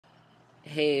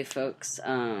Hey folks,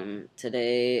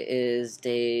 today is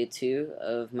day 2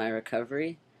 of my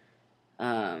recovery.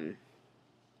 Um,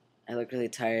 I look really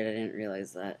tired, I didn't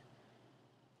realize that.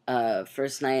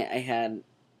 First night I had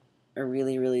a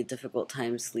really difficult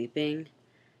time sleeping.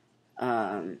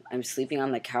 I'm sleeping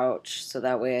on the couch so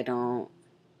that way I don't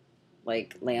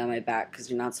like lay on my back because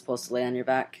you're not supposed to lay on your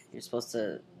back. You're supposed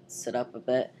to sit up a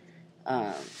bit.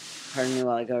 Um, Pardon me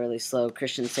while I go really slow.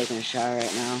 Christian's taking a shower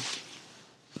right now.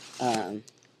 Um,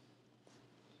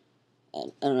 I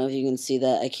don't know if you can see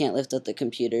that. I can't lift up the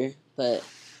computer, but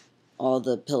all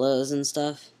the pillows and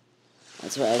stuff,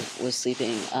 that's where I was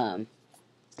sleeping.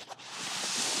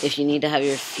 If you need to have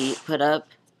your feet put up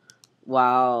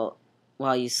while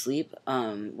you sleep,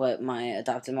 what my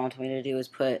adopted mom told me to do is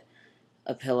put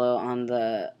a pillow on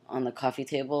the coffee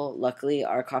table. Luckily,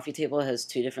 our coffee table has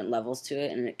 2 different levels to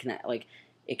it, and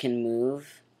it can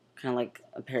move, kind of like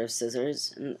a pair of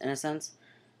scissors in a sense.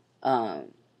 Um,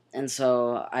 and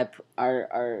so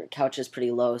our couch is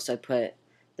pretty low, so I put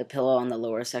the pillow on the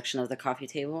lower section of the coffee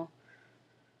table,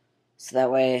 so that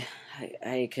way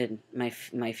I could my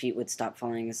feet would stop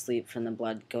falling asleep from the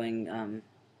blood going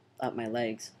up my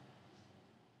legs.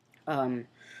 Um,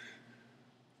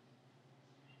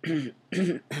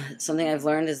 Something I've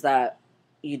learned is that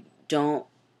you don't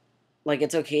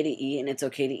it's okay to eat, and it's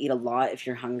okay to eat a lot if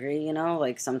you're hungry.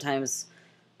 Like sometimes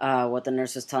what the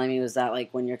nurse was telling me was that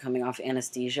like when you're coming off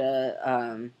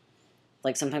anesthesia,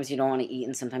 like sometimes you don't want to eat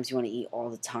and sometimes you want to eat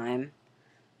all the time.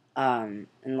 And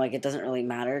like it doesn't really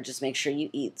matter. Just make sure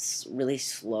you eat really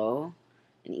slow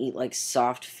and eat like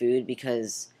soft food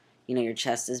because your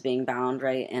chest is being bound,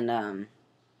 right? And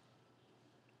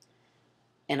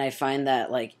I find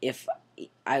that like if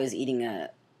I was eating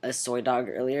a soy dog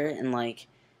earlier and like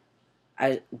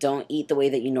I don't eat the way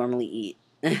that you normally eat.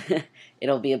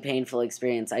 It'll be a painful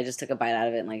experience. I just took a bite out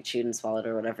of it and like chewed and swallowed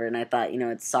or whatever, and I thought,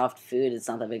 it's soft food. It's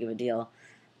not that big of a deal.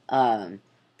 Um,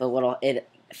 but it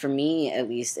for me at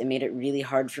least, it made it really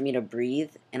hard for me to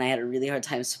breathe, and I had a really hard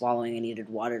time swallowing. I needed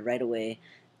water right away,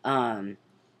 um,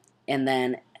 and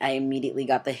then I immediately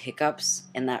got the hiccups,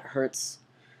 and that hurts.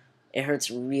 It hurts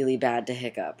really bad to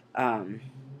hiccup.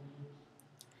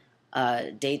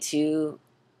 Day 2,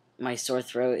 my sore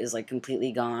throat is like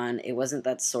completely gone. It wasn't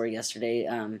that sore yesterday.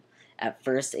 At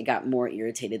first, it got more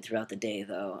irritated throughout the day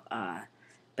though,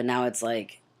 but now it's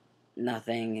like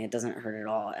nothing. It doesn't hurt at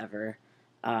all ever.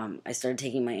 I started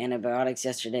taking my antibiotics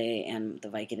yesterday and the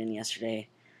Vicodin yesterday.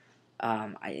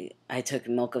 I took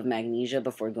milk of magnesia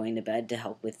before going to bed to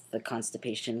help with the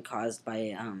constipation caused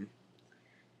by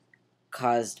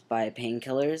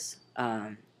painkillers.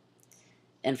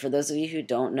 And for those of you who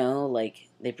don't know, like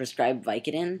they prescribe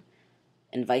Vicodin,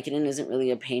 and Vicodin isn't really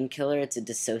a painkiller; it's a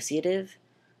dissociative.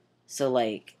 So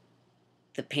like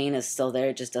the pain is still there;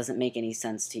 it just doesn't make any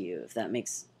sense to you. If that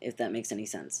makes any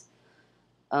sense.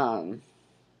 Um,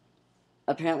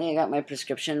 Apparently I got my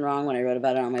prescription wrong when I wrote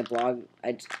about it on my blog.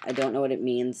 I don't know what it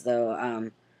means though.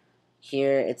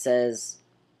 Here it says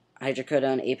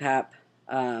hydrocodone APAP,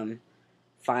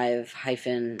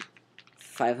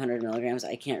 500 milligrams.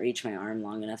 I can't reach my arm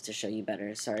long enough to show you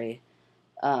better. Sorry.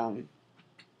 Um,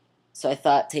 so I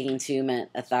thought taking 2 meant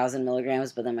 1,000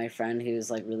 milligrams, but then my friend, who's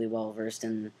like really well versed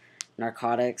in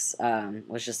narcotics,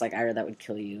 was just like, Ira, that would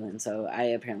kill you. And so I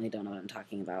apparently don't know what I'm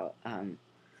talking about.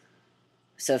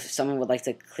 So if someone would like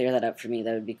to clear that up for me,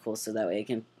 that would be cool. So that way I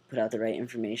can put out the right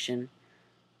information.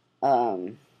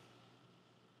 Um,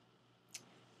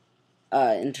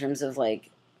 in terms of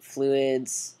like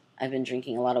fluids, I've been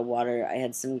drinking a lot of water. I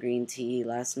had some green tea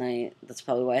last night. That's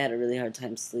probably why I had a really hard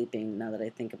time sleeping now that I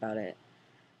think about it.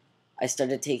 I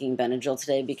started taking Benadryl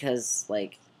today because,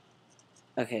 like,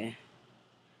 okay.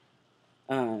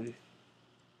 Um,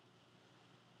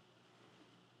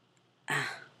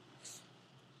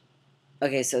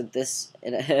 okay, so this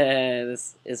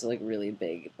is like really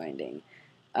big binding.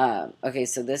 Okay,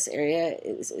 so this area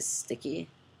is sticky.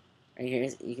 Right here,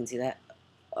 you can see that.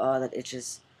 Oh, that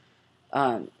itches.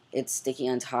 It's sticky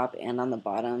on top and on the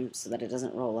bottom so that it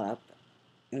doesn't roll up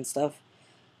and stuff.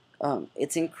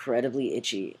 It's incredibly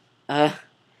itchy.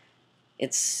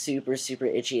 It's super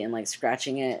itchy, and like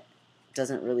scratching it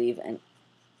doesn't relieve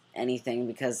anything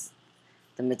because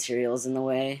the material's in the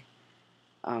way.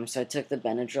 So I took the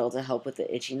Benadryl to help with the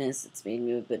itchiness. It's made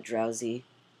me a bit drowsy.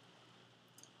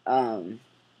 Trying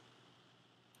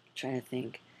to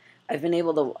think. I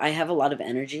have a lot of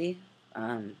energy.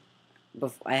 I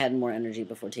had more energy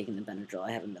before taking the Benadryl.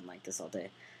 I haven't been like this all day.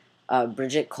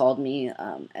 Bridget called me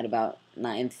at about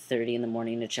 9:30 in the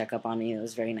morning to check up on me. It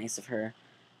was very nice of her.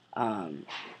 Um,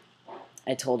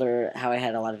 I told her how I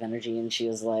had a lot of energy, and she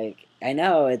was like, "I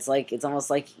know. It's like it's almost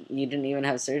like you didn't even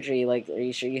have surgery. Like, are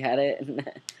you sure you had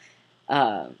it?"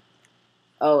 um,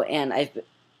 oh, and I've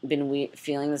been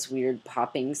feeling this weird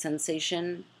popping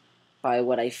sensation by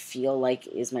what I feel like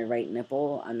is my right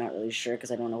nipple. I'm not really sure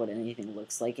because I don't know what anything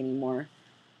looks like anymore.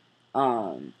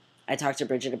 Um, I talked to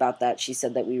Bridget about that. She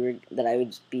said that I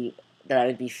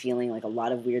would be feeling like a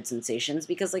lot of weird sensations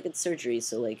because like it's surgery,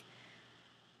 so like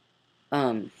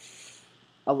um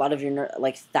a lot of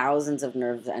like thousands of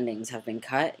nerve endings have been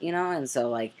cut, and so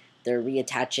like they're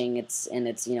reattaching. It's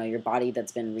your body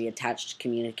that's been reattached,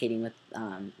 communicating with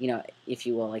if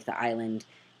you will, like the island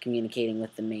communicating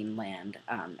with the mainland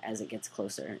as it gets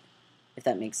closer, if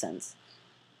that makes sense.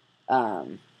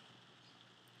 Um,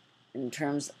 I'm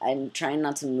trying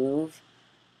not to move.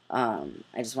 I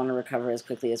just want to recover as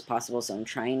quickly as possible, so I'm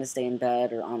trying to stay in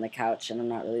bed or on the couch, and I'm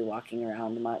not really walking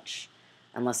around much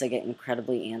unless I get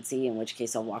incredibly antsy, in which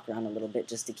case I'll walk around a little bit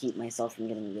just to keep myself from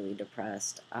getting really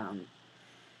depressed.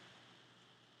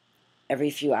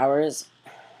 Every few hours,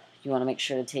 you want to make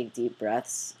sure to take deep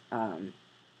breaths. I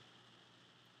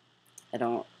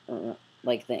don't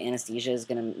like the anesthesia is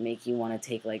going to make you want to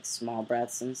take like small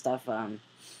breaths and stuff.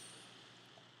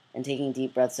 And taking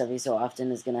deep breaths every so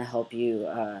often is going to help you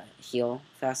heal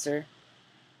faster.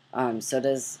 So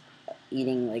does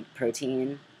eating like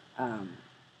protein.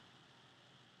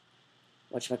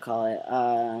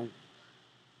 Whatchamacallit?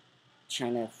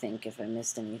 Trying to think if I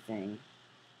missed anything.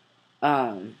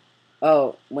 Um,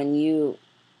 oh, when you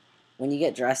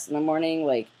get dressed in the morning,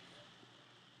 like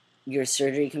your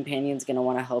surgery companion's gonna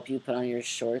want to help you put on your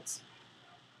shorts.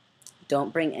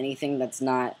 Don't bring anything that's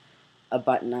not a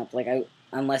button up.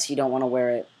 Unless you don't want to wear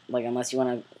it, like unless you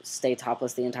want to stay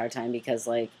topless the entire time, because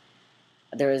like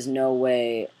there is no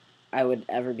way I would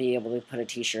ever be able to put a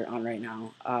t-shirt on right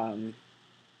now.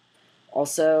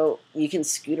 Also, you can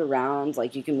scoot around,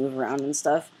 like you can move around and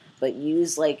stuff, but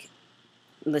use like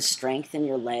the strength in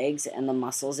your legs and the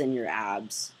muscles in your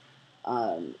abs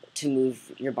to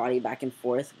move your body back and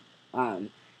forth.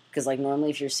 Because like normally,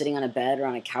 if you're sitting on a bed or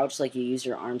on a couch, like you use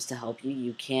your arms to help you,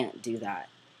 you can't do that.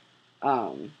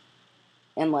 Um,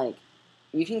 and like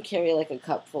you can carry like a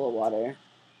cup full of water.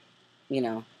 You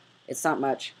know, it's not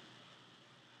much.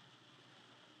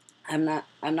 I'm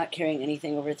not carrying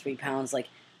anything over 3 pounds. Like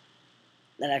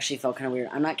that actually felt kind of weird.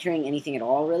 I'm not carrying anything at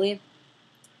all, really,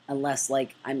 unless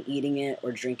like I'm eating it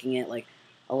or drinking it. Like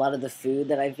a lot of the food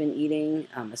that I've been eating,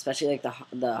 especially like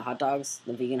the hot dogs,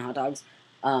 the vegan hot dogs,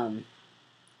 um,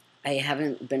 I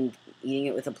haven't been eating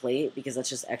it with a plate because that's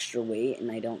just extra weight,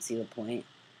 and I don't see the point.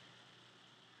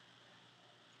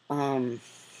 Um,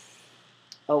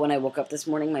 oh, when I woke up this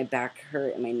morning, my back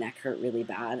hurt and my neck hurt really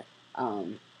bad.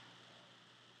 Um,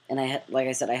 and I had, like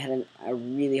I said, I had a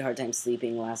really hard time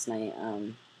sleeping last night.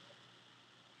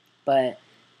 But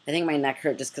I think my neck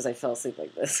hurt just because I fell asleep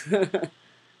like this.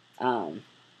 um,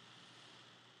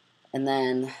 and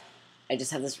then I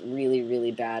just have this really,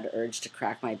 really bad urge to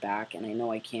crack my back, and I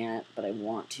know I can't, but I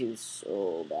want to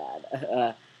so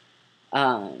bad.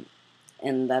 um,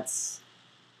 and that's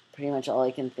pretty much all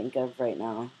I can think of right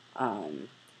now.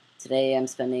 Today I'm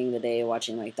spending the day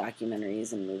watching like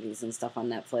documentaries and movies and stuff on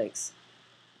Netflix.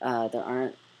 There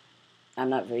aren't. I'm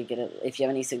not very good at. If you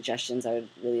have any suggestions, I would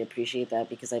really appreciate that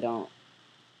because I don't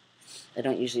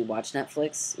usually watch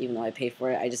Netflix, even though I pay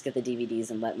for it. I just get the DVDs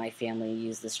and let my family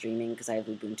use the streaming because I have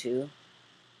Ubuntu,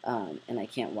 and I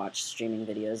can't watch streaming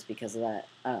videos because of that.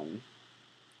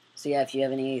 So yeah, if you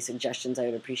have any suggestions, I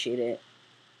would appreciate it.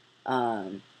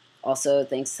 Um, Also,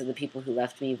 thanks to the people who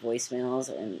left me voicemails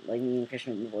and like me and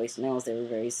Christian voicemails. They were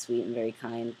very sweet and very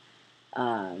kind.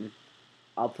 Um,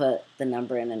 I'll put the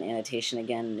number in an annotation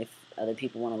again if other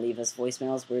people want to leave us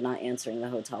voicemails. We're not answering the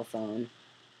hotel phone.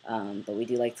 But we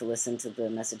do like to listen to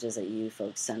the messages that you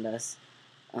folks send us.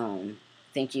 Um,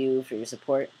 Thank you for your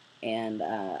support, and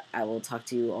I will talk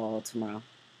to you all tomorrow.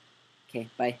 Okay,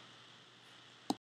 bye.